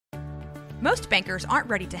Most bankers aren't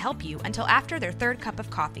ready to help you until after their third cup of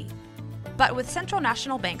coffee. But with Central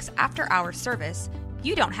National Bank's after-hours service,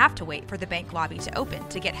 you don't have to wait for the bank lobby to open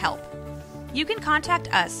to get help. You can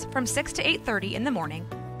contact us from 6 to 8:30 in the morning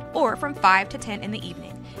or from 5 to 10 in the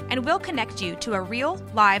evening, and we'll connect you to a real,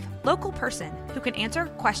 live, local person who can answer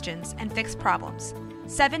questions and fix problems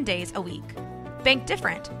 7 days a week. Bank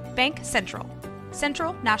different. Bank Central.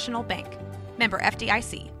 Central National Bank. Member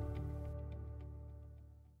FDIC.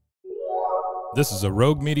 This is a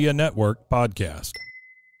Rogue Media Network podcast.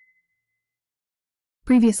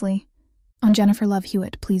 Previously, on Jennifer Love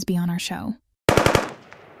Hewitt, Please Be on Our Show.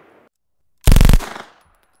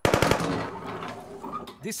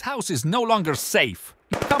 This house is no longer safe.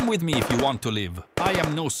 Come with me if you want to live. I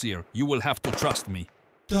am Nosir. You will have to trust me.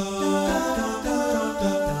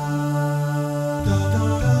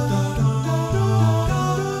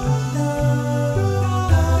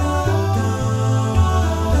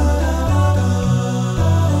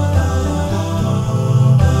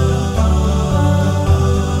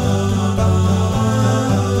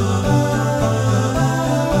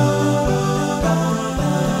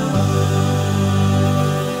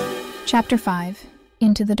 Chapter 5,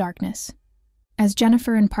 Into the Darkness. As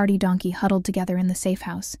Jennifer and Party Donkey huddled together in the safe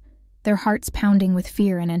house, their hearts pounding with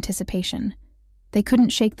fear and anticipation, they couldn't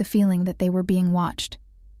shake the feeling that they were being watched.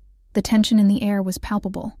 The tension in the air was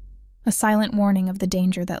palpable, a silent warning of the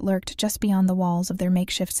danger that lurked just beyond the walls of their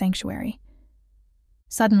makeshift sanctuary.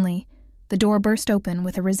 Suddenly, the door burst open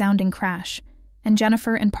with a resounding crash, and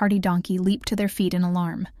Jennifer and Party Donkey leaped to their feet in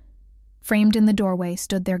alarm. Framed in the doorway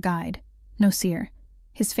stood their guide, Nosir,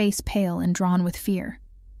 his face pale and drawn with fear.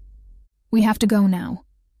 "We have to go now,"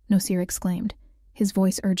 Nosir exclaimed, his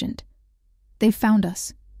voice urgent. "They've found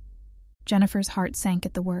us." Jennifer's heart sank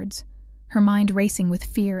at the words, her mind racing with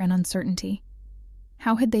fear and uncertainty.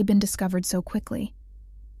 How had they been discovered so quickly?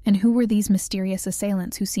 And who were these mysterious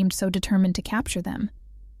assailants who seemed so determined to capture them?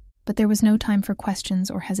 But there was no time for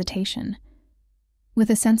questions or hesitation. With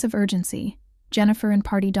a sense of urgency, Jennifer and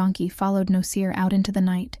Party Donkey followed Nosir out into the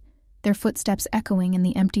night, their footsteps echoing in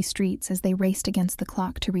the empty streets as they raced against the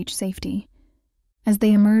clock to reach safety. As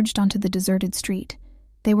they emerged onto the deserted street,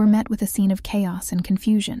 they were met with a scene of chaos and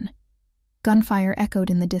confusion. Gunfire echoed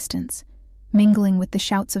in the distance, mingling with the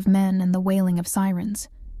shouts of men and the wailing of sirens.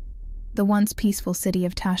 The once peaceful city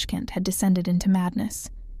of Tashkent had descended into madness,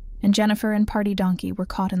 and Jennifer and Party Donkey were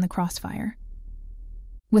caught in the crossfire.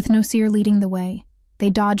 With Nosir leading the way, they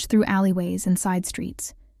dodged through alleyways and side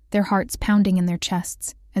streets, their hearts pounding in their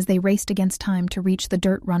chests as they raced against time to reach the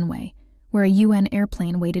dirt runway, where a UN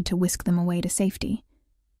airplane waited to whisk them away to safety.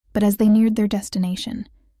 But as they neared their destination,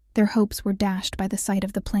 their hopes were dashed by the sight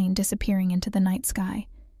of the plane disappearing into the night sky,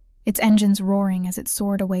 its engines roaring as it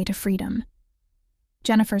soared away to freedom.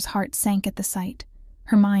 Jennifer's heart sank at the sight,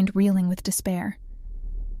 her mind reeling with despair.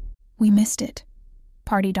 "We missed it,"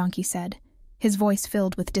 Party Donkey said, his voice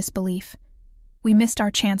filled with disbelief. "We missed our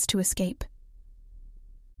chance to escape."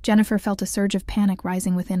 Jennifer felt a surge of panic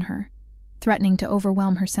rising within her, threatening to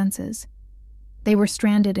overwhelm her senses. They were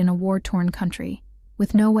stranded in a war-torn country,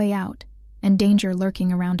 with no way out, and danger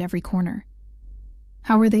lurking around every corner.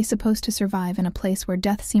 How were they supposed to survive in a place where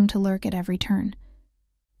death seemed to lurk at every turn?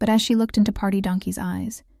 But as she looked into Party Donkey's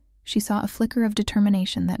eyes, she saw a flicker of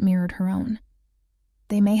determination that mirrored her own.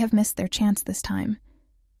 They may have missed their chance this time,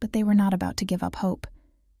 but they were not about to give up hope.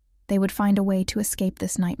 They would find a way to escape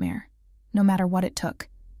this nightmare, no matter what it took.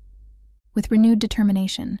 With renewed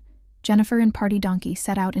determination, Jennifer and Party Donkey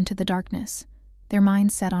set out into the darkness, their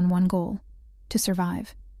minds set on one goal: to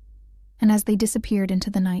survive. And as they disappeared into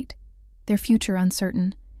the night, their future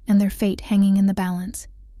uncertain and their fate hanging in the balance,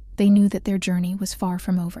 they knew that their journey was far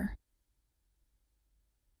from over.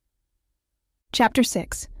 Chapter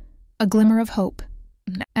 6, A Glimmer of Hope.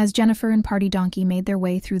 As Jennifer and Party Donkey made their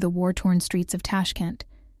way through the war-torn streets of Tashkent,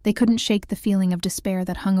 they couldn't shake the feeling of despair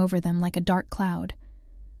that hung over them like a dark cloud.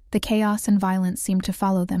 The chaos and violence seemed to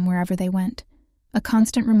follow them wherever they went, a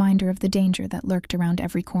constant reminder of the danger that lurked around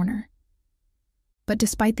every corner. But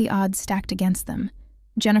despite the odds stacked against them,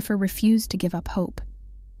 Jennifer refused to give up hope.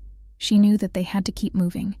 She knew that they had to keep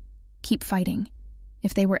moving, keep fighting,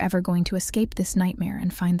 if they were ever going to escape this nightmare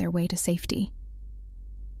and find their way to safety.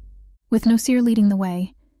 With Nosir leading the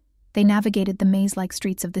way, they navigated the maze-like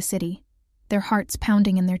streets of the city, their hearts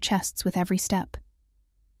pounding in their chests with every step.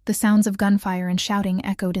 The sounds of gunfire and shouting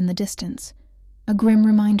echoed in the distance, a grim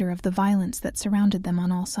reminder of the violence that surrounded them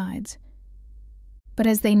on all sides. But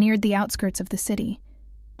as they neared the outskirts of the city,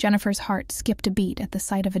 Jennifer's heart skipped a beat at the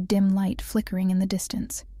sight of a dim light flickering in the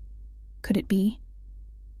distance. Could it be?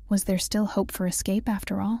 Was there still hope for escape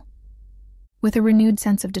after all? With a renewed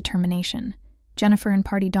sense of determination, Jennifer and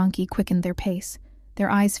Party Donkey quickened their pace, their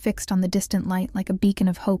eyes fixed on the distant light like a beacon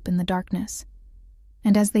of hope in the darkness.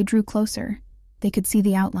 And as they drew closer, they could see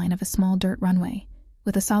the outline of a small dirt runway,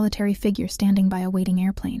 with a solitary figure standing by a waiting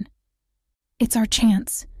airplane. "It's our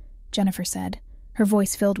chance," Jennifer said, her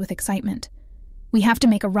voice filled with excitement. "We have to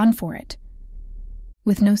make a run for it."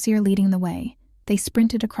 With Nosir leading the way, they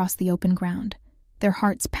sprinted across the open ground, their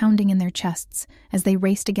hearts pounding in their chests as they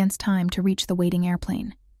raced against time to reach the waiting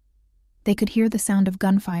airplane. They could hear the sound of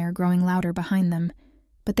gunfire growing louder behind them,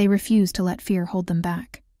 but they refused to let fear hold them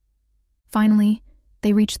back. Finally,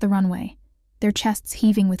 they reached the runway, their chests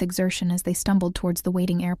heaving with exertion as they stumbled towards the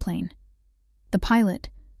waiting airplane. The pilot,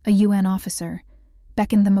 a UN officer,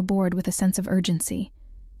 beckoned them aboard with a sense of urgency,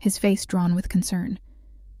 his face drawn with concern.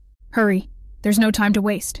 "Hurry, there's no time to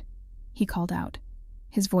waste," he called out,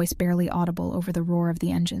 his voice barely audible over the roar of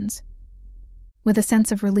the engines. With a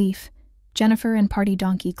sense of relief, Jennifer and Party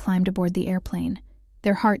Donkey climbed aboard the airplane,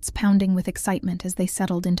 their hearts pounding with excitement as they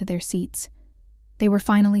settled into their seats. They were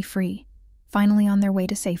finally free, finally on their way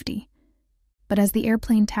to safety. But as the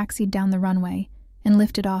airplane taxied down the runway and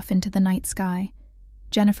lifted off into the night sky,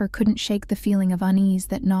 Jennifer couldn't shake the feeling of unease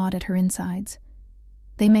that gnawed at her insides.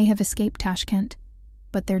 They may have escaped Tashkent,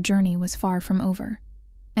 but their journey was far from over.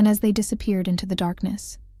 And as they disappeared into the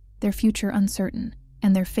darkness, their future uncertain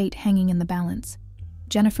and their fate hanging in the balance,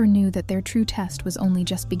 Jennifer knew that their true test was only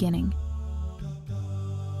just beginning.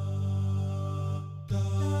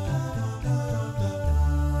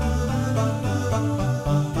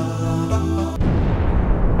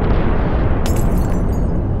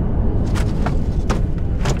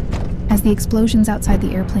 As the explosions outside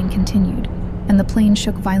the airplane continued, and the plane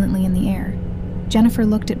shook violently in the air, Jennifer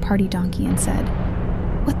looked at Party Donkey and said,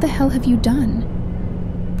 "What the hell have you done?"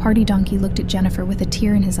 Party Donkey looked at Jennifer with a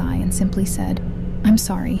tear in his eye and simply said, "I'm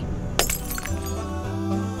sorry."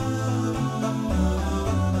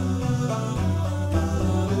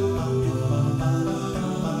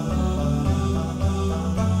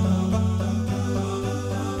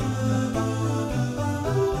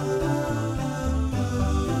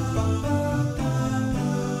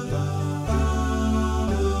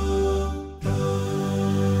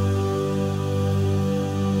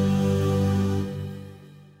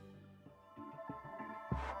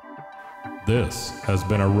 This has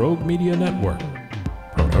been a Rogue Media Network